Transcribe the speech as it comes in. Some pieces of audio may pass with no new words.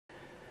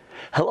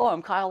Hello,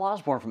 I'm Kyle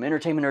Osborne from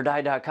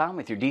EntertainmentOrDie.com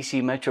with your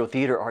DC Metro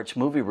Theater Arts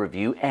movie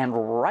review, and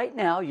right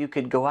now you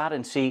could go out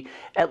and see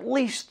at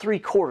least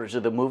 3/4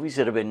 of the movies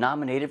that have been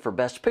nominated for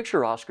Best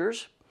Picture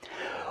Oscars,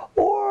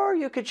 or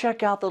you could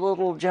check out the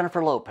little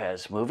Jennifer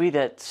Lopez movie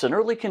that's an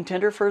early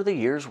contender for the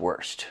year's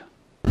worst.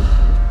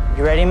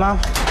 You ready, Mom?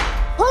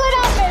 Pull it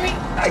out, baby!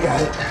 I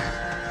got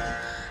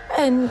it.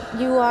 And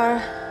you are?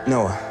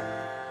 Noah.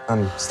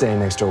 I'm staying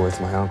next door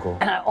with my uncle.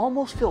 And I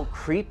almost feel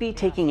creepy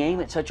taking aim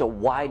at such a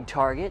wide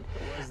target,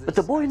 but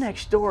The Boy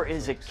Next Door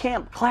is a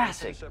camp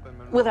classic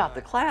without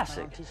the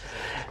classic.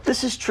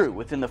 This is true.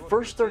 Within the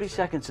first 30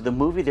 seconds of the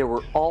movie, there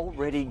were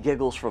already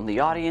giggles from the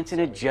audience, and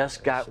it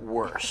just got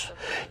worse.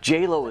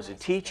 J-Lo is a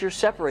teacher,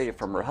 separated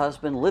from her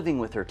husband, living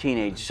with her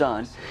teenage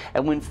son,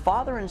 and when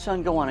father and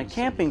son go on a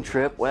camping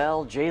trip,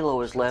 well,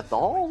 J-Lo is left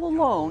all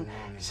alone,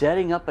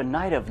 setting up a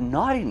night of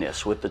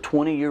naughtiness with the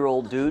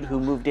 20-year-old dude who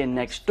moved in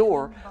next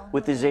door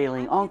with his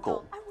ailing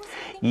uncle.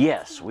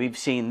 Yes, we've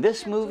seen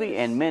this movie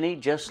and many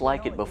just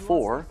like it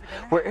before,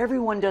 where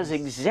everyone does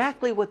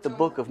exactly what the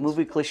book of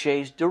movie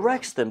cliches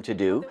directs them to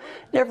do,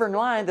 never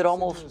mind that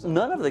almost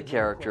none of the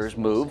characters'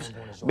 moves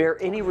bear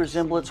any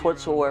resemblance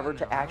whatsoever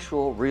to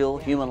actual, real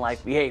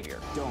human-like behavior.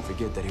 Don't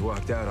forget that he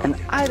walked out on And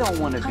you. I don't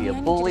want to be a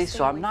bully,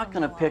 so I'm not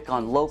going to pick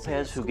on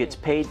Lopez, who gets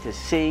paid to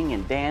sing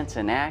and dance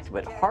and act,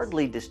 but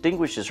hardly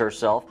distinguishes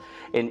herself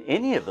in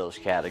any of those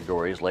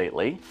categories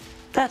lately.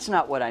 That's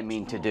not what I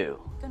mean to do.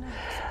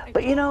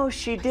 But you know,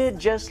 she did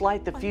just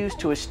light the fuse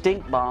to a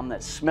stink bomb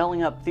that's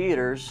smelling up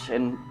theaters,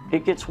 and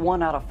it gets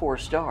 1 out of 4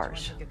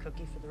 stars.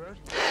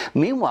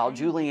 Meanwhile,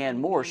 Julianne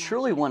Moore,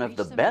 surely one of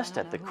the best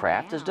at the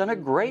craft, has done a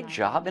great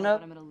job in a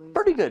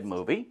pretty good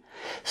movie.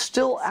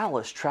 Still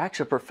Alice tracks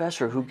a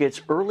professor who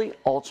gets early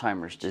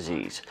Alzheimer's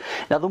disease.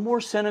 Now, the more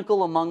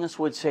cynical among us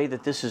would say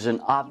that this is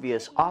an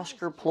obvious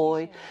Oscar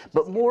ploy,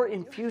 but Moore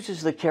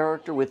infuses the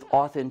character with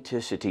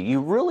authenticity.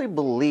 You really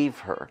believe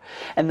her.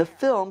 And the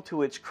film,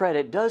 to its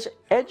credit, does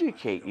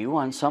educate you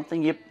on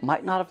something you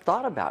might not have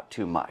thought about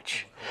too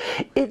much.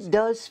 It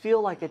does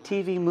feel like a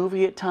TV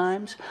movie at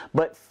times,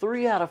 but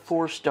 3 out of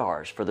 4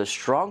 stars for the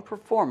strong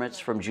performance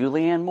from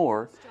Julianne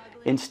Moore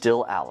in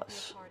Still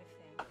Alice.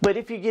 But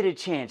if you get a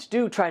chance,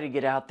 do try to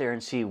get out there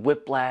and see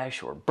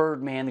Whiplash or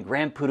Birdman, The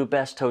Grand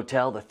Budapest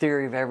Hotel, The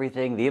Theory of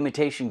Everything, The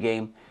Imitation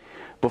Game,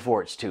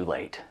 before it's too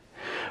late.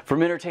 From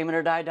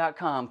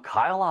EntertainmentOrDie.com,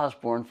 Kyle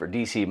Osborne for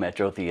DC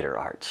Metro Theater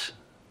Arts.